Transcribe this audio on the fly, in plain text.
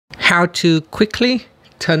how to quickly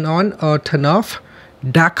turn on or turn off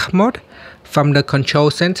dark mode from the control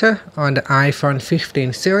center on the iPhone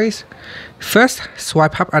 15 series. First,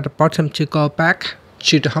 swipe up at the bottom to go back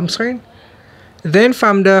to the home screen. Then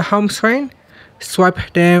from the home screen, swipe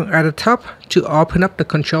down at the top to open up the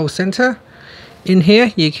control center. In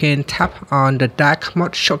here, you can tap on the dark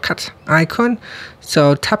mode shortcut icon.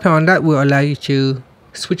 So tapping on that will allow you to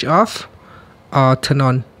switch off or turn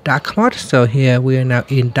on dark mode. So here we are now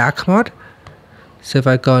in dark mode. So if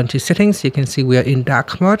I go into settings, you can see we are in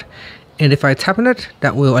dark mode. And if I tap on it,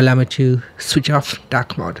 that will allow me to switch off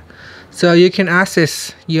dark mode. So you can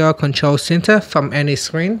access your control center from any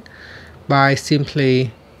screen by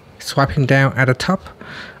simply swiping down at the top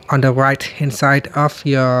on the right hand side of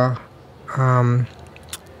your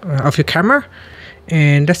camera,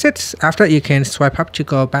 and that's it. After, you can swipe up to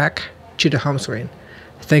go back to the home screen.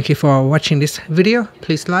 Thank you for watching this video.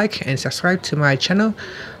 Please like and subscribe to my channel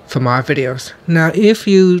for more videos. Now, if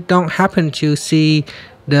you don't happen to see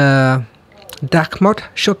the dark mode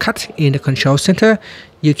shortcut in the control center,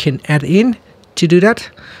 you can add in to do that.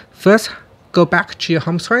 First, go back to your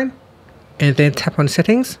home screen and then tap on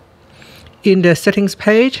settings. In the settings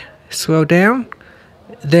page, scroll down,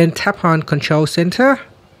 then tap on control center.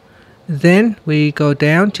 Then we go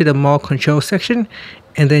down to the more control section,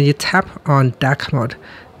 and then you tap on dark mode.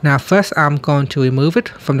 Now first, I'm going to remove it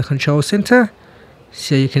from the control center,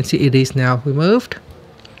 so you can see it is now removed.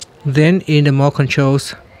 Then in the more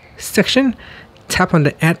controls section, tap on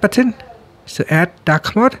the add button, so add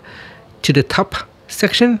dark mode to the top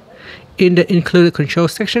section. In the included control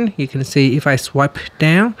section, you can see if I swipe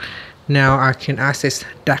down, now I can access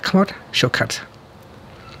dark mode shortcut.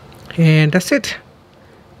 And that's it.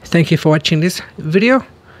 Thank you for watching this video.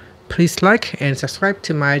 Please like and subscribe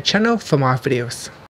to my channel for more videos.